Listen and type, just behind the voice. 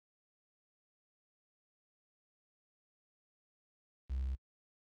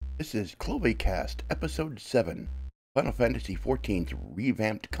This is ChloeCast, Episode 7, Final Fantasy XIV's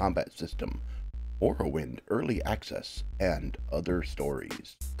revamped combat system, Morrowind Early Access, and other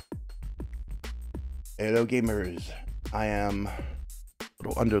stories. Hello gamers, I am a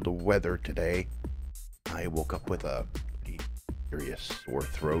little under the weather today. I woke up with a pretty serious sore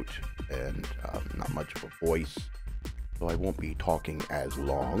throat and not much of a voice, so I won't be talking as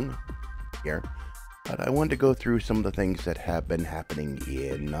long here. But I wanted to go through some of the things that have been happening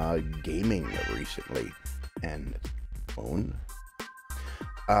in gaming recently. And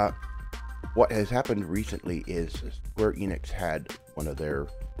what has happened recently is Square Enix had one of their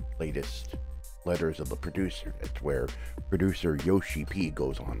latest letters of the producer. It's where producer Yoshi P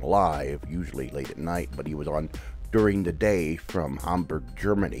goes on live, usually late at night, but he was on during the day from Hamburg,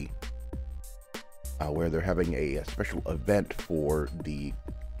 Germany, where they're having a special event for the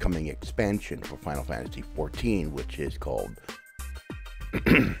coming expansion for Final Fantasy XIV, which is called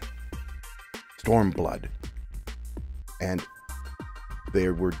Stormblood. And they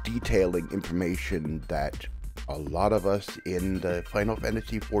were detailing information that a lot of us in the Final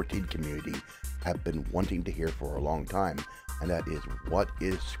Fantasy XIV community have been wanting to hear for a long time, and that is, what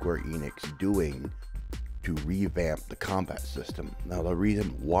is Square Enix doing to revamp the combat system? Now, the reason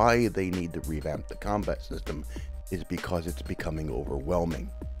why they need to revamp the combat system is because it's becoming overwhelming.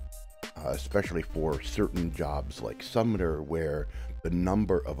 Especially for certain jobs like Summoner, where the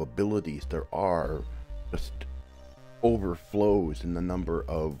number of abilities there are just overflows in the number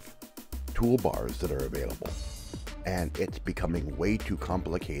of toolbars that are available. And it's becoming way too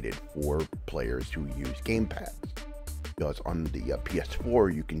complicated for players who use gamepads. Because on the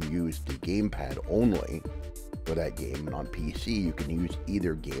PS4, you can use the gamepad only for that game, and on PC, you can use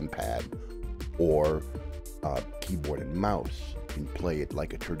either gamepad or keyboard and mouse. You can play it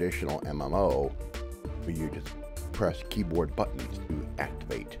like a traditional MMO, where you just press keyboard buttons to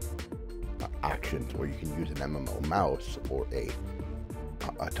activate actions, or you can use an MMO mouse or a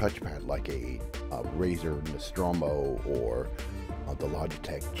touchpad like a Razer Nostromo or the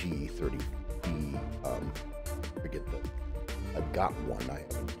Logitech G30B. I've got one, I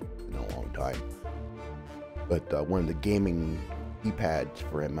haven't in a long time. But one of the gaming keypads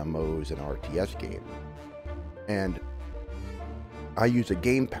for MMOs and RTS games. And I use a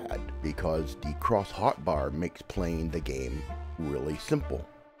gamepad because the cross hotbar makes playing the game really simple,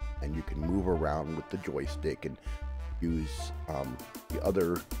 and you can move around with the joystick and use the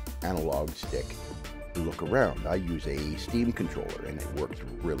other analog stick to look around. I use a Steam controller, and it works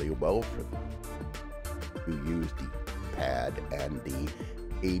really well for me. You use the pad and the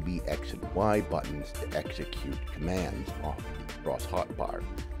A, B, X, and Y buttons to execute commands off the cross hotbar,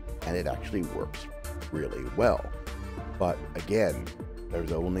 and it actually works really well. But again,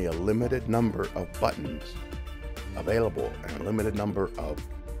 there's only a limited number of buttons available and a limited number of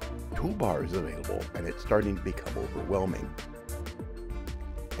toolbars available, and it's starting to become overwhelming.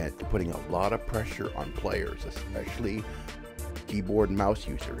 And it's putting a lot of pressure on players, especially keyboard and mouse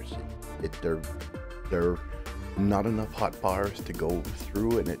users. There are not enough hotbars to go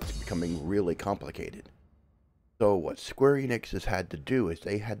through, and it's becoming really complicated. So what Square Enix has had to do is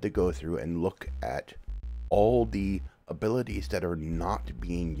they had to go through and look at all the abilities that are not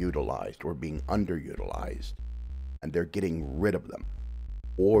being utilized or being underutilized, and they're getting rid of them,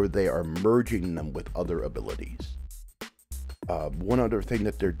 or they are merging them with other abilities. One other thing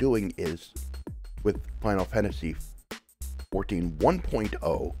that they're doing is with Final Fantasy XIV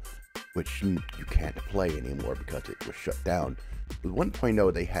 1.0, which you can't play anymore because it was shut down. With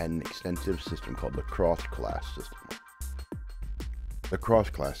 1.0, they had an extensive system called the cross-class system. The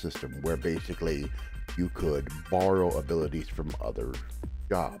cross-class system, where basically you could borrow abilities from other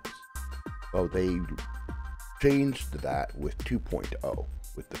jobs. Well, they changed that with 2.0,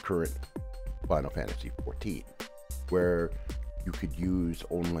 with the current Final Fantasy XIV, where you could use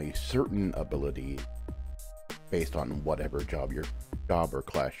only certain abilities based on whatever job or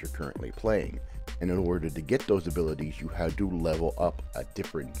class you're currently playing. And in order to get those abilities, you had to level up a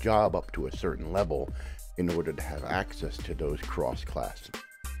different job up to a certain level in order to have access to those cross-class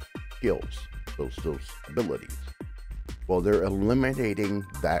skills, those abilities. Well, they're eliminating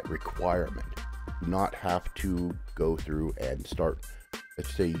that requirement. Do not have to go through and start.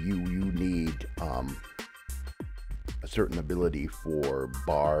 Let's say you need a certain ability for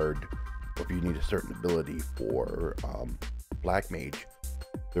Bard, or if you need a certain ability for Black Mage,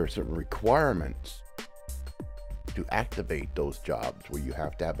 there are certain requirements to activate those jobs where you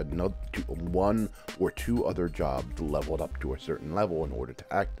have to have one or two other jobs leveled up to a certain level in order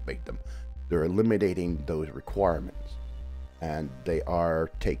to activate them. They're eliminating those requirements. and they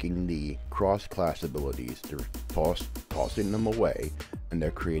are taking the cross-class abilities, they're tossing them away, and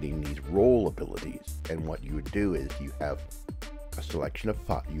they're creating these role abilities. And what you would do is you have a selection of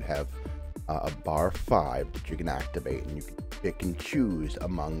 5, you have a bar 5 that you can activate, and you can pick and choose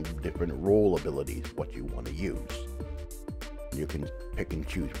among different role abilities what you want to use. You can pick and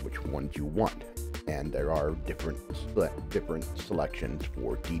choose which ones you want, and there are different selections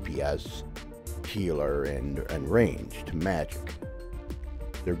for DPS, healer, and ranged magic.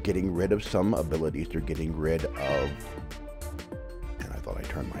 They're getting rid of some abilities. They're getting rid of, and I thought I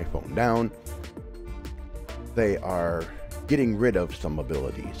turned my phone down. They are getting rid of some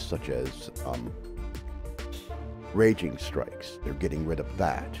abilities, such as raging strikes. They're getting rid of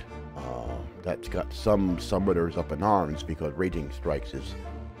that. That's got some summoners up in arms, because raging strikes is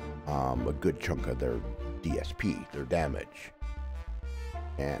a good chunk of their DSP, their damage.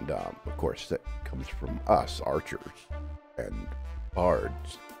 And of course that comes from us, archers and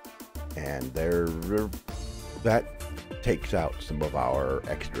bards, and that takes out some of our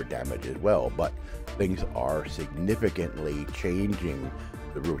extra damage as well. But things are significantly changing.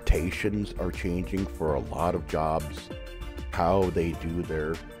 The rotations are changing for a lot of jobs. How they do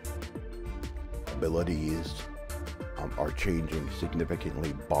their abilities are changing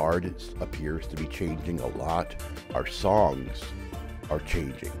significantly. Bard appears to be changing a lot. Our songs are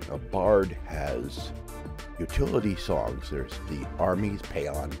changing. A bard has utility songs. There's the Army's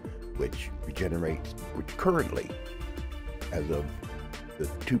Paean, which currently, as of the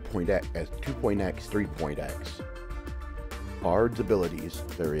 2.x, 3.x, Bard's abilities,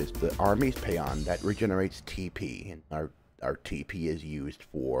 there is the Army's Paean that regenerates TP, and our TP is used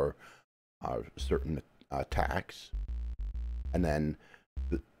for certain attacks. And then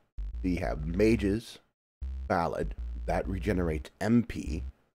we have Mage's Ballad that regenerates MP.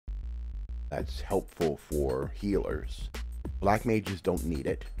 That's helpful for healers. Black mages don't need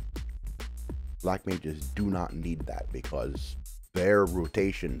it. Black mages do not need that, because their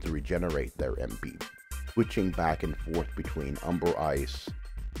rotations regenerate their MP. Switching back and forth between Umbral Ice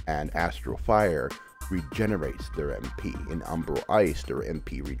and Astral Fire regenerates their MP. In Umbral Ice, their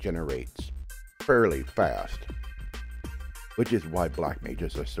MP regenerates fairly fast, which is why black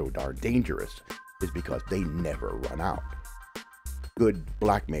mages are so darn dangerous, is because they never run out. Good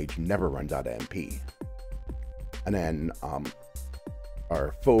black mage never runs out of MP. And then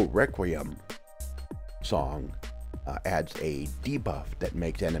our Foe Requiem song adds a debuff that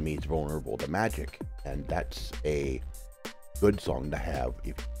makes enemies vulnerable to magic, and that's a good song to have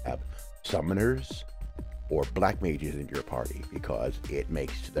if you have summoners or black mages in your party, because it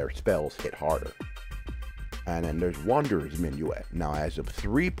makes their spells hit harder. And then there's Wanderer's Minuet. Now, as of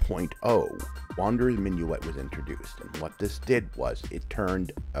 3.0, Wanderer's Minuet was introduced, and what this did was it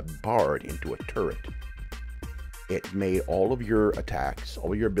turned a bard into a turret. It made all of your attacks,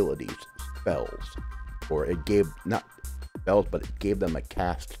 all your abilities, spells, or it gave, not spells, but it gave them a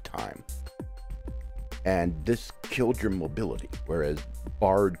cast time. And this killed your mobility, whereas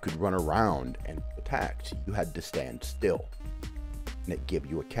bard could run around and attacks, you had to stand still, and it gave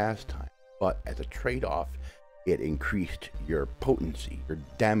you a cast time. But as a trade-off, it increased your potency, your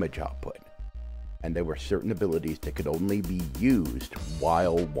damage output. And there were certain abilities that could only be used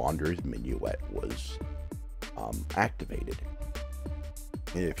while Wanderer's Minuet was activated.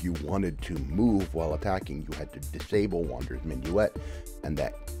 And if you wanted to move while attacking, you had to disable Wanderer's Minuet, and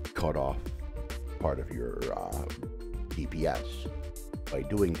that cut off part of your DPS by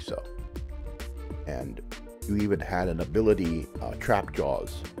doing so. And you even had an ability, Trap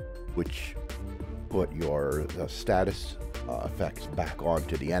Jaws, which put your status effects back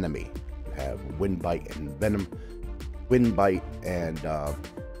onto the enemy. You have Wind Bite and Venom, Wind Bite and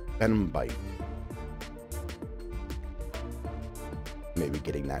Venom Bite. Maybe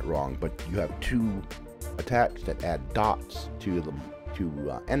getting that wrong, but you have 2 attacks that add dots to them,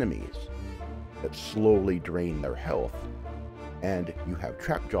 to enemies, that slowly drain their health. And you have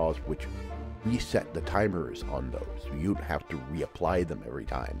Trap Jaws, which reset the timers on those, so you don't have to reapply them every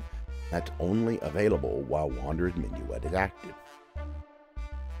time. That's only available while Wanderer's Minuet is active.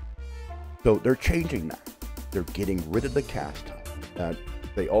 So they're changing that. They're getting rid of the cast time.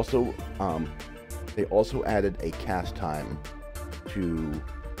 They also added a cast time to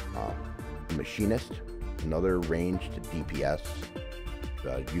Machinist, another ranged DPS,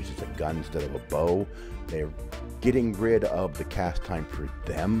 uses a gun instead of a bow. They're getting rid of the cast time for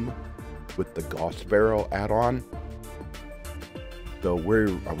them with the Gauss Barrel add-on. So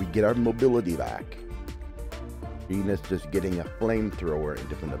we get our mobility back. Machinist is getting a flamethrower and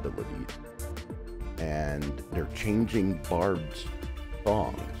different abilities. And they're changing Bard's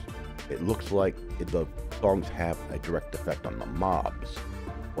songs. It looks like the songs have a direct effect on the mobs.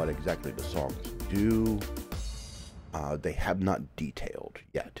 What exactly the songs do, they have not detailed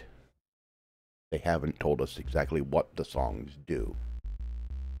yet. They haven't told us exactly what the songs do,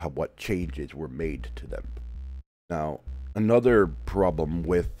 what changes were made to them. Now, another problem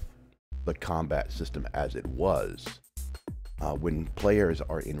with the combat system as it was, when players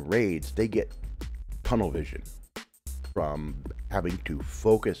are in raids, they get tunnel vision from having to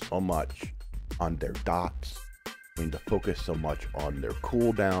focus so much on their dots, having to focus so much on their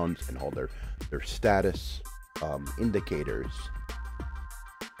cooldowns and all their status indicators,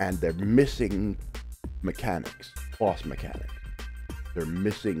 and they're missing mechanics, boss mechanics. They're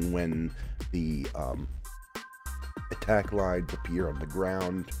missing when the attack lines appear on the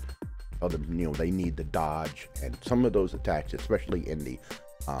ground. They need the dodge, and some of those attacks, especially in the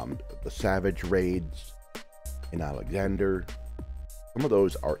Savage raids in Alexander, some of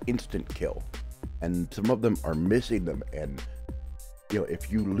those are instant kill, and some of them are missing them. And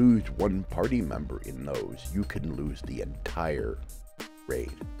if you lose one party member in those, you can lose the entire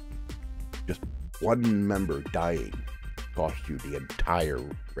raid. Just one member dying costs you the entire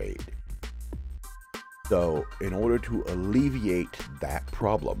raid. So in order to alleviate that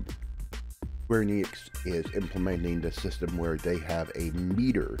problem, Square Enix is implementing the system where they have a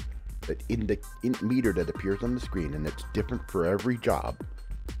meter that appears on the screen, and it's different for every job,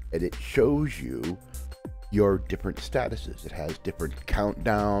 and it shows you your different statuses. It has different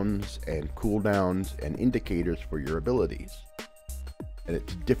countdowns and cooldowns and indicators for your abilities, and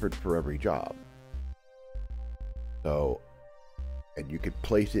it's different for every job. So, and you could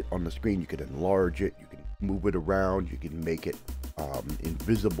place it on the screen, you could enlarge it, you can move it around, you can make it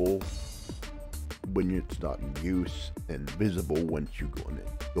invisible when it's not in use, and visible once you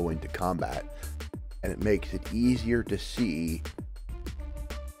go into combat, and it makes it easier to see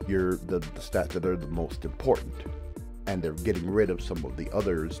the stats that are the most important, and they're getting rid of some of the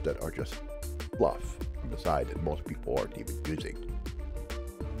others that are just fluff on the side that most people aren't even using.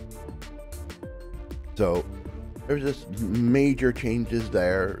 So there's just major changes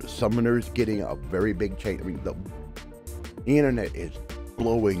there. Summoners getting a very big change. I mean, the internet is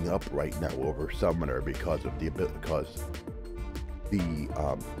blowing up right now over Summoner because the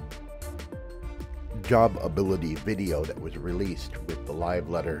job ability video that was released with the live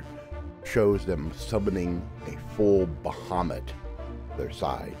letter shows them summoning a full Bahamut to their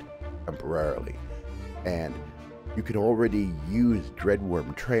side temporarily, and you can already use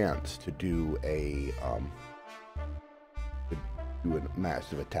Dreadworm Trance to do a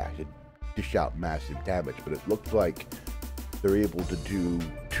massive attack, to dish out massive damage. But it looks like they're able to do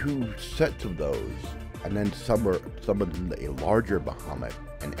 2 sets of those, and then summon a larger Bahamut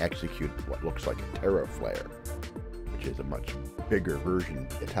and execute what looks like a Terra Flare, which is a much bigger version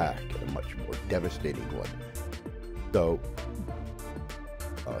of the attack and a much more devastating one. So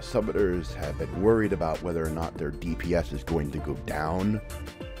summoners have been worried about whether or not their DPS is going to go down,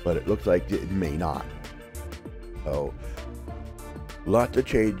 but it looks like it may not. So lots of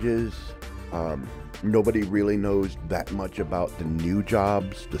changes. Nobody really knows that much about the new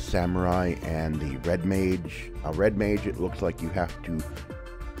jobs, the Samurai and the Red Mage. Red Mage, it looks like you have to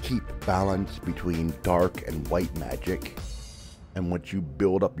keep balance between dark and white magic. And once you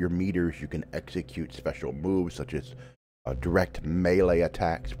build up your meters, you can execute special moves such as direct melee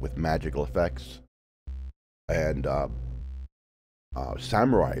attacks with magical effects. And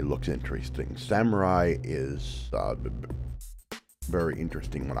Samurai looks interesting. Samurai is very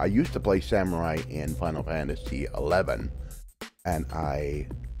interesting one. I used to play Samurai in Final Fantasy XI, and I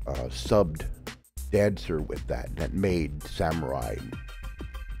subbed Dancer with that. That made Samurai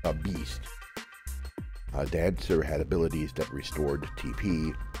a beast. Dancer had abilities that restored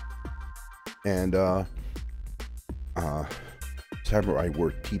TP, and Samurai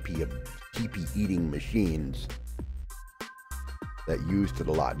were TP eating machines that used it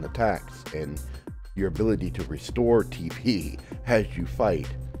a lot in attacks, and your ability to restore TP as you fight,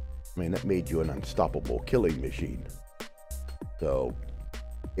 I mean, that made you an unstoppable killing machine. So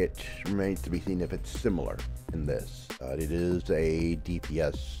it remains to be seen if it's similar in this. It is a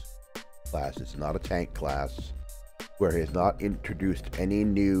DPS class. It's not a tank class, where it has not introduced any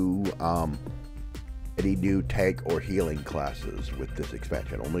new tank or healing classes with this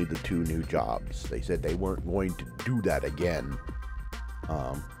expansion. Only the 2 new jobs. They said they weren't going to do that again.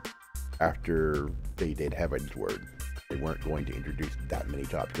 After they did Heaven's Word, they weren't going to introduce that many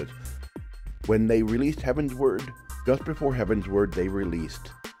jobs, because when they released Heaven's Word, just before Heaven's Word, they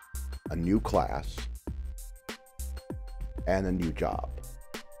released a new class and a new job,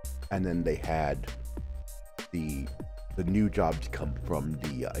 and then they had the new jobs come from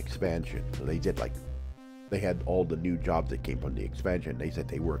the expansion. So they did like they had all the new jobs that came from the expansion. They said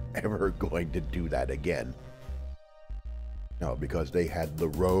they weren't ever going to do that again. No, because they had the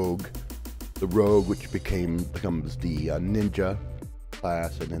rogue, which becomes the ninja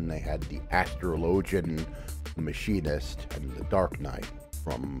class, and then they had the astrologian, the machinist, and the dark knight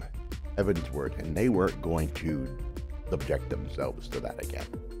from Heavensward, and they weren't going to subject themselves to that again.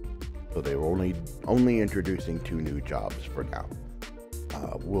 So they were only introducing 2 new jobs for now.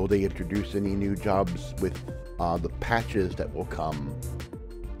 Will they introduce any new jobs with the patches that will come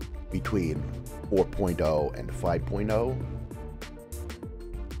between 4.0 and 5.0?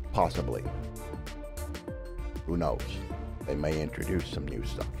 Possibly. Who knows? They may introduce some new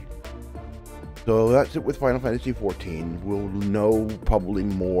stuff. So that's it with Final Fantasy XIV. We'll know probably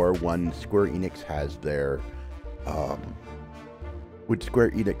more when Square Enix has their, when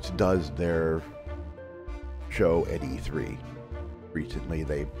Square Enix does their show at E3. Recently,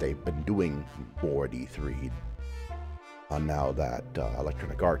 they've been doing more at E3. Now that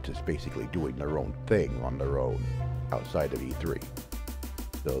Electronic Arts is basically doing their own thing on their own outside of E3.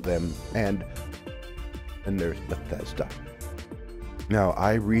 So them and there's Bethesda. Now,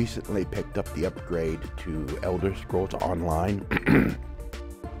 I recently picked up the upgrade to Elder Scrolls Online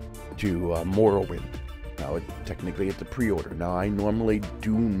to Morrowind. Now, technically it's a pre-order. Now, I normally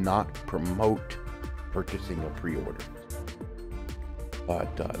do not promote purchasing a pre-order,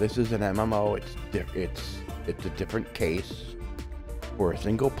 but this is an MMO. It's a different case for a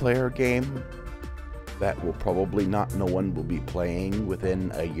single-player game that will probably no one will be playing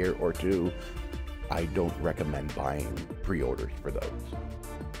within a year or 2. I don't recommend buying pre-orders for those.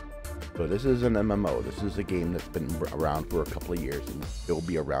 So this is an MMO. This is a game that's been around for a couple of years and will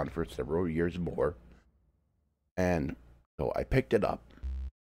be around for several years more. And so I picked it up,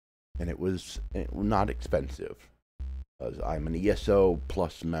 and it was not expensive, because I'm an ESO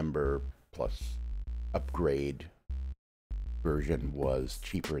Plus member, plus upgrade version was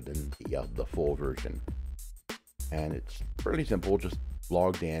cheaper than the full version. And it's fairly simple. Just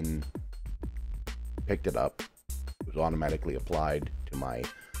logged in, picked it up. It was automatically applied to my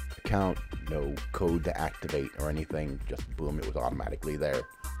account. No code to activate or anything. Just boom, it was automatically there.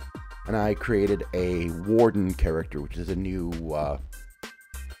 And I created a warden character, which is a new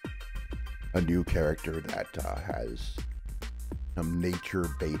character that has some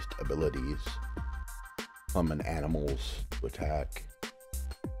nature-based abilities. Summon animals to attack.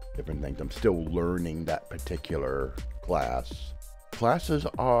 Different things. I'm still learning that particular class. Classes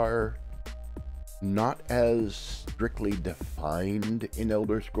are not as strictly defined in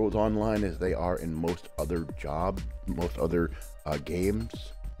Elder Scrolls Online as they are in most other games.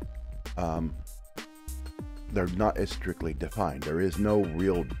 They're not as strictly defined. There is no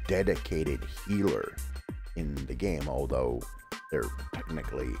real dedicated healer in the game, although there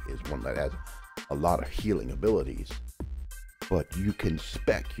technically is one that has a lot of healing abilities. But you can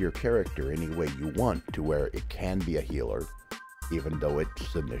spec your character any way you want to where it can be a healer, even though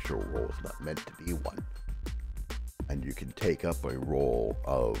its initial role is not meant to be one. And you can take up a role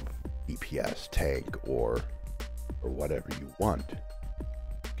of DPS, tank, or whatever you want.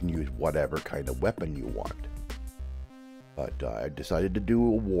 You can use whatever kind of weapon you want. But I decided to do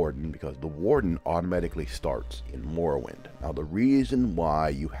a warden because the warden automatically starts in Morrowind. Now, the reason why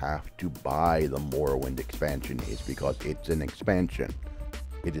you have to buy the Morrowind expansion is because it's an expansion.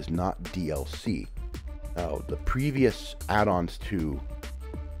 It is not DLC. Now, the previous add-ons to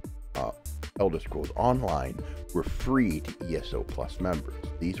Elder Scrolls Online were free to ESO Plus members.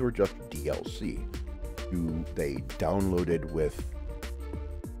 These were just DLC. They downloaded with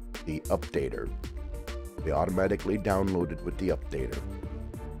the updater. They automatically downloaded with the updater,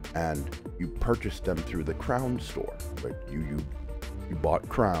 and you purchased them through the crown store. But you bought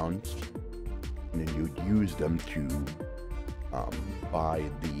crowns, and then you'd use them to buy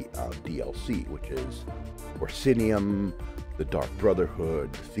the DLC, which is Orsinium, the Dark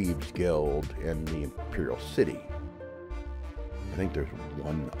Brotherhood, the Thieves Guild, and the Imperial City. I think there's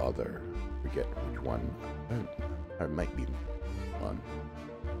one other. I forget which one. There might be one,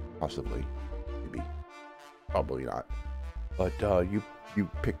 possibly, maybe. Probably not. But you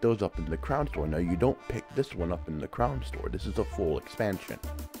pick those up in the crown store. Now, you don't pick this one up in the crown store. This is a full expansion.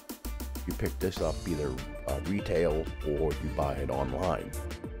 You pick this up either retail or you buy it online.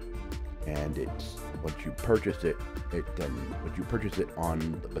 And it's once you purchase it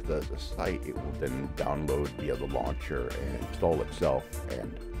on the Bethesda site, it will then download via the launcher and install itself,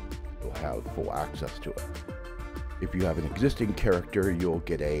 and you'll have full access to it. If you have an existing character, you'll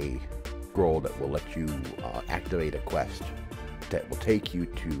get a scroll that will let you activate a quest that will take you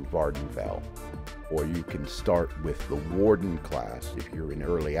to Vvardenfell, or you can start with the Warden class if you're in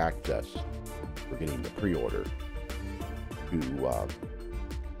early access for getting the pre-order to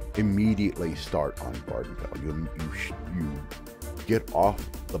immediately start on Vvardenfell. You get off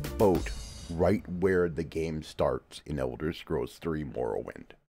the boat right where the game starts in Elder Scrolls 3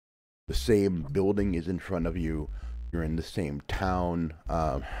 Morrowind. The same building is in front of you. You're in the same town.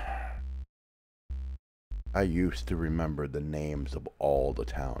 I used to remember the names of all the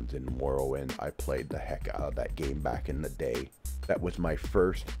towns in Morrowind. I played the heck out of that game back in the day. That was my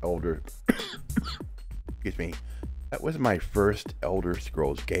first Elder... Excuse me. That was my first Elder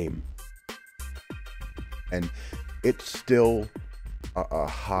Scrolls game. And it's still a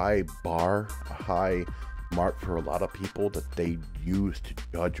high bar, a high mark for a lot of people that they use to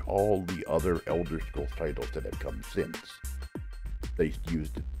judge all the other Elder Scrolls titles that have come since. They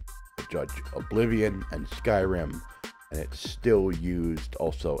used it to judge Oblivion and Skyrim, and it's still used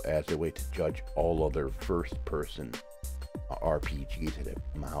also as a way to judge all other first-person RPGs that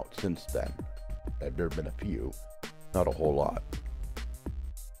have come out since then. There have been a few, not a whole lot.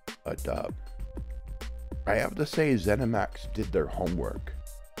 But I have to say Zenimax did their homework.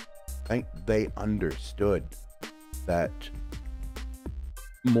 I think they understood that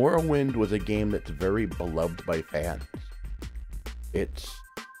Morrowind was a game that's very beloved by fans. It's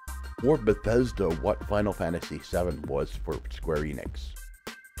for Bethesda what Final Fantasy VII was for Square Enix.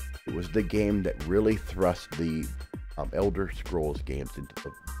 It was the game that really thrust the Elder Scrolls games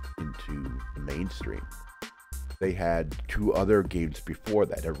into the mainstream. They had two other games before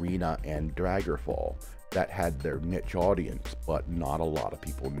that, Arena and Daggerfall, that had their niche audience, but not a lot of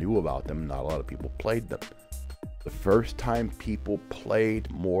people knew about them, not a lot of people played them. The first time people played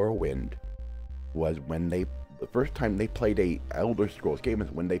Morrowind was when the first time they played a Elder Scrolls game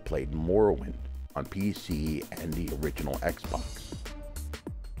is when they played Morrowind on PC and the original Xbox.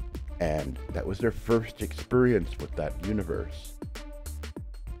 And that was their first experience with that universe.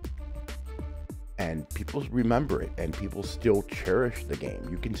 And people remember it, and people still cherish the game.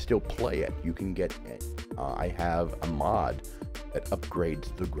 You can still play it. You can get it. I have a mod that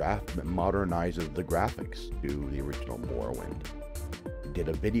upgrades the modernizes the graphics to the original Morrowind. I did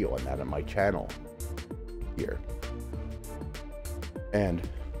a video on that on my channel here. And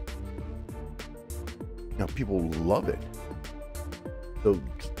you know, people love it. So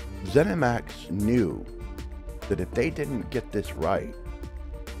Zenimax knew that if they didn't get this right,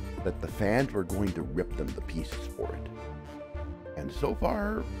 that the fans were going to rip them to pieces for it. And so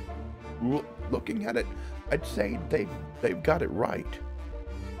far, looking at it, I'd say they've got it right.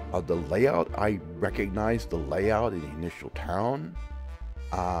 The layout, I recognized the layout in the initial town.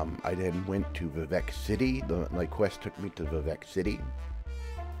 I then went to Vivek City. My quest took me to Vivek City.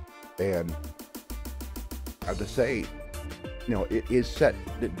 And I have to say, you know, it is set,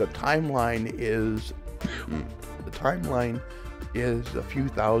 the timeline is, is a few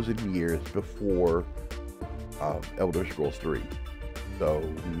thousand years before Elder Scrolls 3. So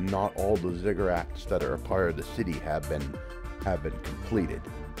not all the ziggurats that are a part of the city have been completed.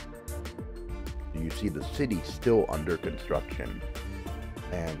 You see the city still under construction,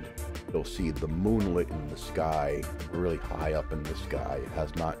 and you'll see the moonlit in the sky, really high up in the sky. It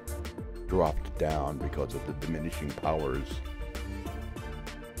has not dropped down because of the diminishing powers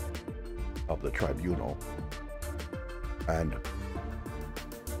of the tribunal. And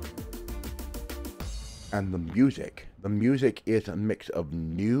the music is a mix of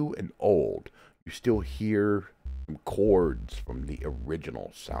new and old. You still hear some chords from the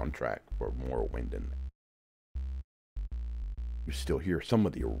original soundtrack for Morrowind in there. You still hear some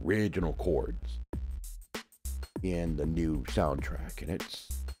of the original chords in the new soundtrack, and it's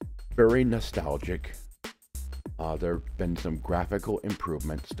very nostalgic. There have been some graphical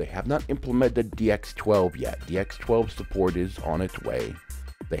improvements. They have not implemented DX12 yet. DX12 support is on its way.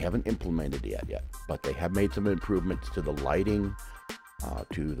 They haven't implemented it yet, but they have made some improvements to the lighting,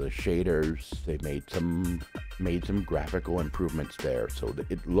 to the shaders. They made some graphical improvements there, so that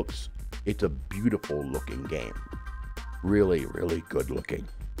it's a beautiful looking game. Really, really good looking.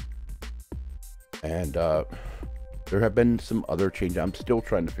 And there have been some other changes. I'm still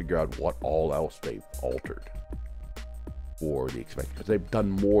trying to figure out what all else they've altered for the expansion, because they've done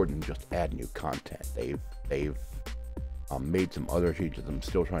more than just add new content. They've made some other changes. I'm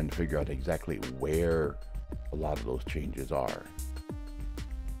still trying to figure out exactly where a lot of those changes are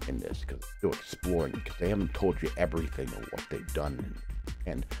in this, because I'm still exploring, because they haven't told you everything of what they've done.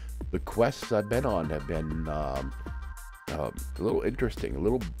 And the quests I've been on have been a little interesting, a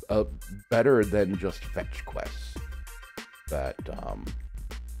little better than just fetch quests that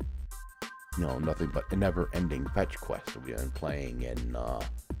nothing but a never-ending fetch quest that we've been playing in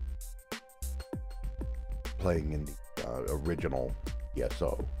the original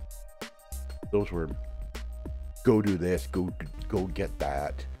ESO. Those were go do this, go get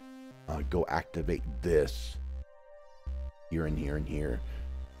that, go activate this, here and here and here.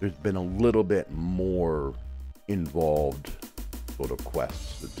 There's been a little bit more involved sort of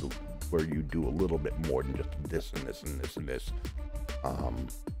quests where you do a little bit more than just this and this and this and this.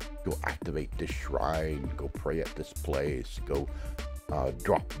 Go activate this shrine, go pray at this place, go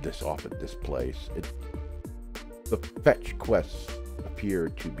drop this off at this place. The fetch quests appear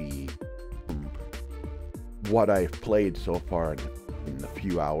to be, from what I've played so far in the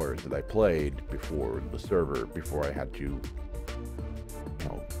few hours that I played before I had to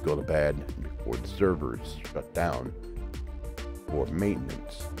go to bed, before the servers shut down for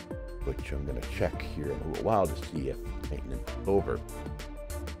maintenance, which I'm going to check here in a little while to see if maintenance is over.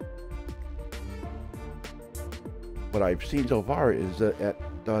 What I've seen so far is that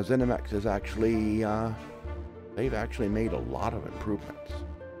Zenimax is actually, they've actually made a lot of improvements.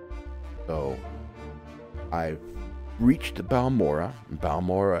 So I've reached Balmora.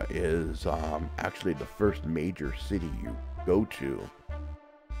 Balmora is actually the first major city you go to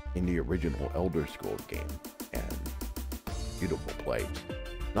in the original Elder Scrolls game, and beautiful place.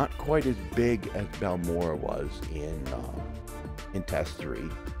 Not quite as big as Balmora was in Test 3.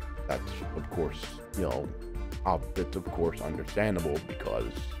 That's of course, that's of course understandable,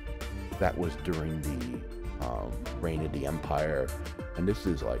 because that was during the reign of the Empire, and this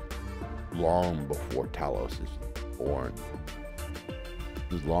is like long before Talos is born.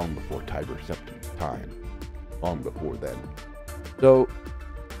 This is long before Tiber Septim's time, long before then. So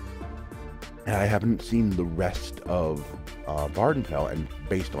I haven't seen the rest of Vvardenfell, and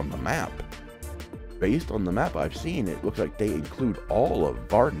based on the map I've seen, it looks like they include all of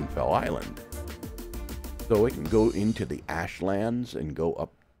Vvardenfell Island. So it can go into the Ashlands and go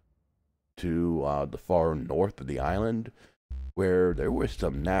up to the far north of the island, where there was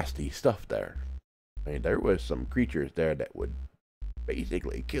some nasty stuff there. I mean, there was some creatures there that would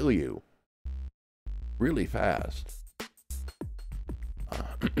basically kill you really fast.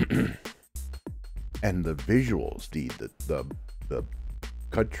 And the visuals, the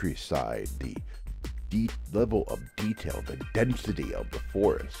countryside, the level of detail, the density of the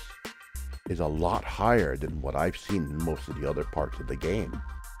forest is a lot higher than what I've seen in most of the other parts of the game.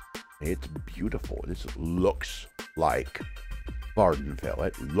 It's beautiful. This looks like Vvardenfell.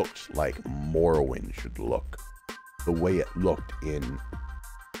 It looks like Morrowind should look, the way it looked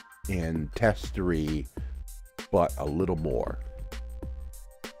in Test 3, but a little more.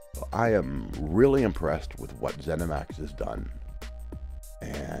 I am really impressed with what Zenimax has done,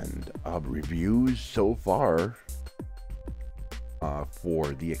 and reviews so far for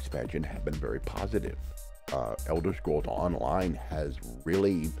the expansion have been very positive. Elder Scrolls Online has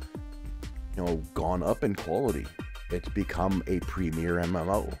really, gone up in quality. It's become a premier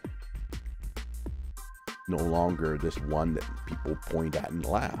MMO. No longer this one that people point at and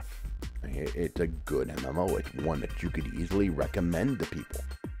laugh. It's a good MMO. It's one that you could easily recommend to people.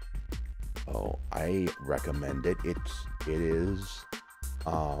 Oh, I recommend it. It is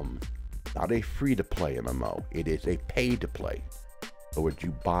not a free-to-play MMO. It is a pay-to-play. So would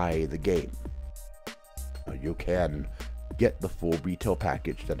you buy the game? You can get the full retail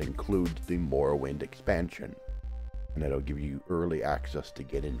package that includes the Morrowind expansion, and it'll give you early access to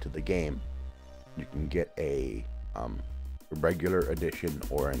get into the game. You can get a regular edition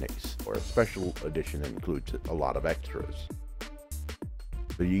or a special edition that includes a lot of extras.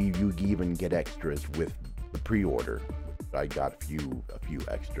 So you even get extras with the pre-order. I got a few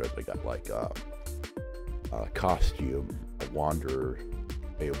extras. I got like a costume, a wanderer,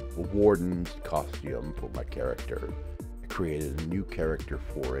 a warden's costume for my character. I created a new character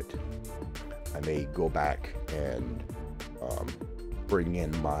for it. I may go back and bring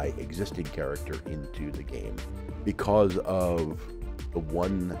in my existing character into the game. Because of the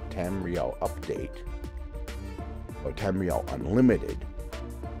 1 Tamriel update, or Tamriel Unlimited,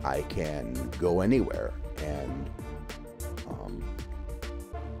 I can go anywhere, and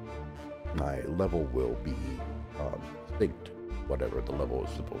my level will be synced, whatever the level is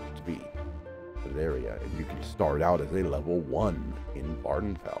supposed to be for the area. And you can start out as a level 1 in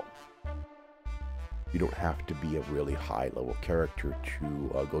Vvardenfell. You don't have to be a really high level character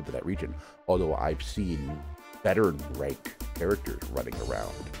to go to that region, although I've seen veteran rank characters running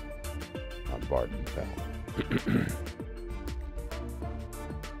around on Vvardenfell.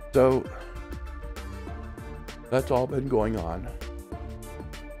 So that's all been going on,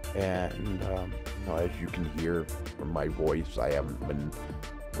 and as you can hear from my voice, I haven't been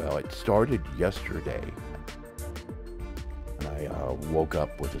Well, it started yesterday. And I woke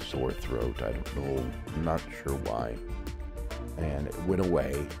up with a sore throat. I don't know, I'm not sure why. And it went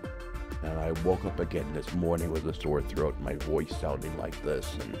away. And I woke up again this morning with a sore throat, my voice sounding like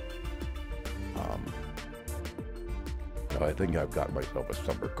this. And I think I've got myself a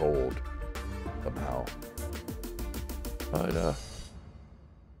summer cold somehow. But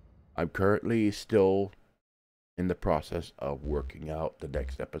I'm currently still in the process of working out the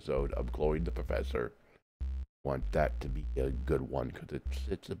next episode of Chloe the Professor. Want that to be a good one because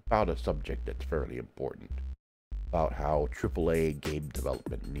it's about a subject that's fairly important, about how AAA game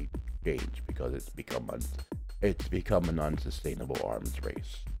development needs to change because it's become an unsustainable arms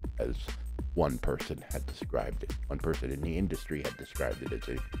race, as one person had described it. One person in the industry had described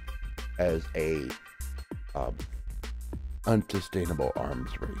it as a unsustainable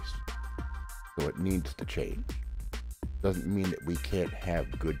arms race. So it needs to change. Doesn't mean that we can't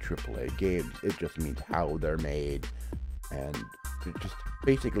have good AAA games. It just means how they're made and just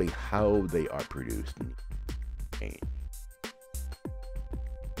basically how they are produced and change.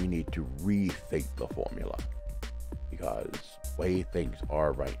 We need to rethink the formula because the way things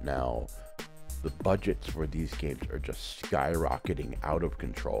are right now, the budgets for these games are just skyrocketing out of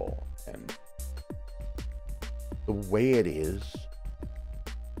control. And the way it is,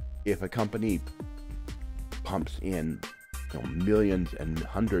 if a company pumps in millions and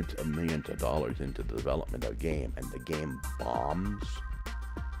hundreds of millions of dollars into the development of a game and the game bombs,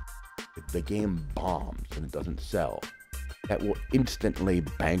 if the game bombs and it doesn't sell, that will instantly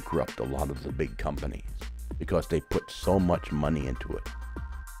bankrupt a lot of the big companies because they put so much money into it.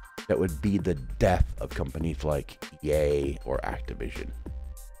 That would be the death of companies like EA or Activision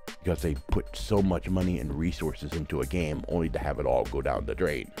because they put so much money and resources into a game only to have it all go down the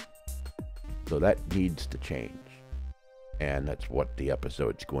drain. So that needs to change. And that's what the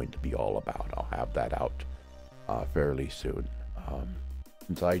episode's going to be all about. I'll have that out fairly soon.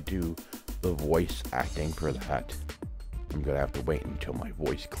 Since I do the voice acting for that, I'm going to have to wait until my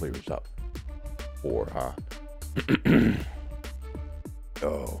voice clears up. Or,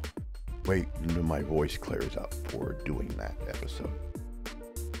 wait until my voice clears up for doing that episode.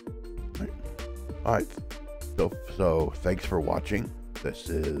 Alright. So thanks for watching. This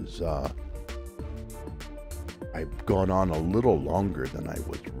is, I've gone on a little longer than I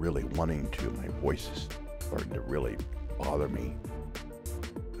was really wanting to. My voice is starting to really bother me.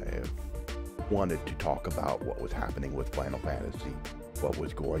 I have wanted to talk about what was happening with Final Fantasy, what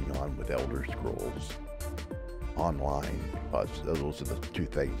was going on with Elder Scrolls Online, because those are the two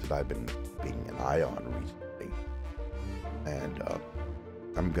things that I've been keeping an eye on recently. And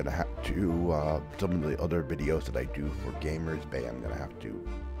I'm going to have to, some of the other videos that I do for Gamers Bay, I'm going to have to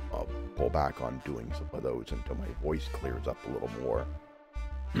pull back on doing some of those until my voice clears up a little more,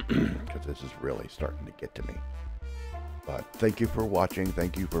 because this is really starting to get to me. But thank you for watching.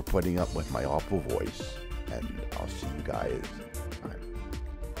 Thank you for putting up with my awful voice, and I'll see you guys next time.